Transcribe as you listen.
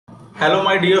Hello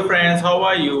my dear friends, how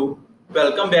are you?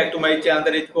 Welcome back to my channel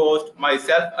Therichpost.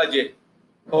 Myself Ajay.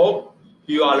 Hope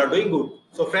you all are doing good.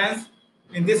 So friends,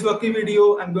 in this working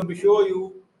video, I'm going to show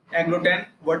you Anglo 10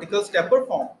 vertical stepper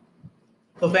form.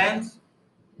 So friends,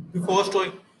 before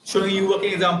showing you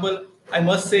working example, I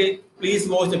must say please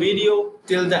watch the video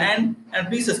till the end and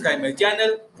please subscribe my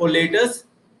channel for latest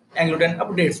Anglo 10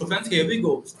 updates. So friends, here we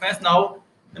go. So friends, now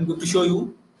I'm going to show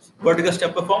you vertical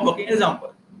stepper form working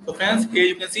example. So friends, here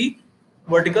you can see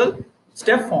vertical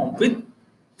step form with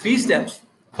 3 steps.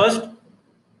 First,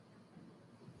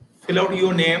 fill out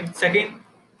your name. Second,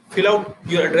 fill out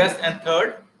your address, and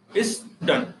third is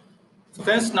done. So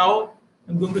friends, now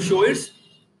I'm going to show its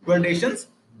validations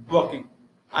working.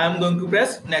 I am going to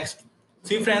press next.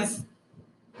 See friends,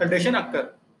 validation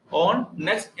occur on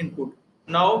next input.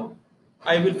 Now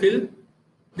I will fill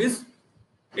this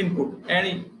input,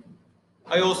 and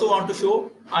I also want to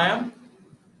show I am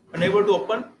unable to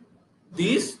open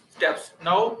these steps.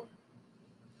 Now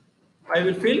I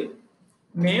will fill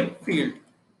name field.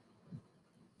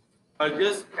 I'll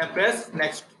just press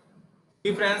next.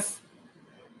 See friends,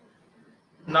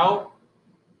 now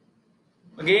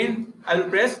again I will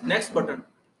press next button.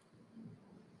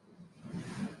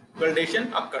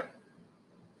 Validation occurred.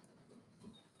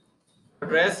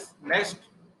 Press next,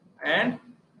 and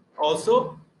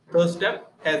also third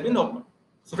step has been opened.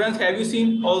 So friends, have you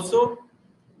seen also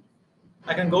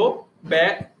I can go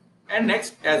back and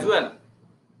next as well.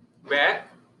 Back,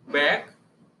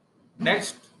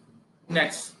 next,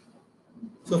 next.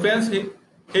 So friends, here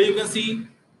you can see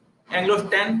Anglo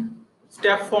 10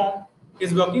 step form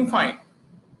is working fine.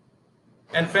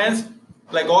 And friends,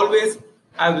 like always,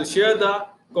 I will share the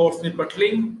code snippet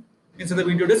link inside the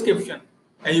video description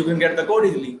and you can get the code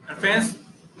easily. And friends,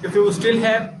 if you still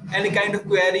have any kind of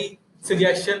query,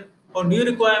 suggestion or new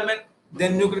requirement,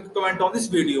 then you can comment on this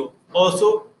video.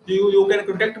 Also, you can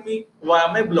contact me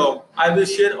via my blog. I will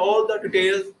share all the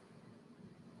details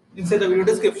inside the video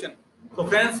description. So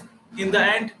friends, in the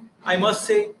end, I must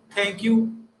say thank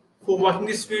you for watching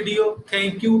this video.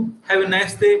 Thank you. Have a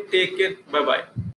nice day. Take care. Bye bye.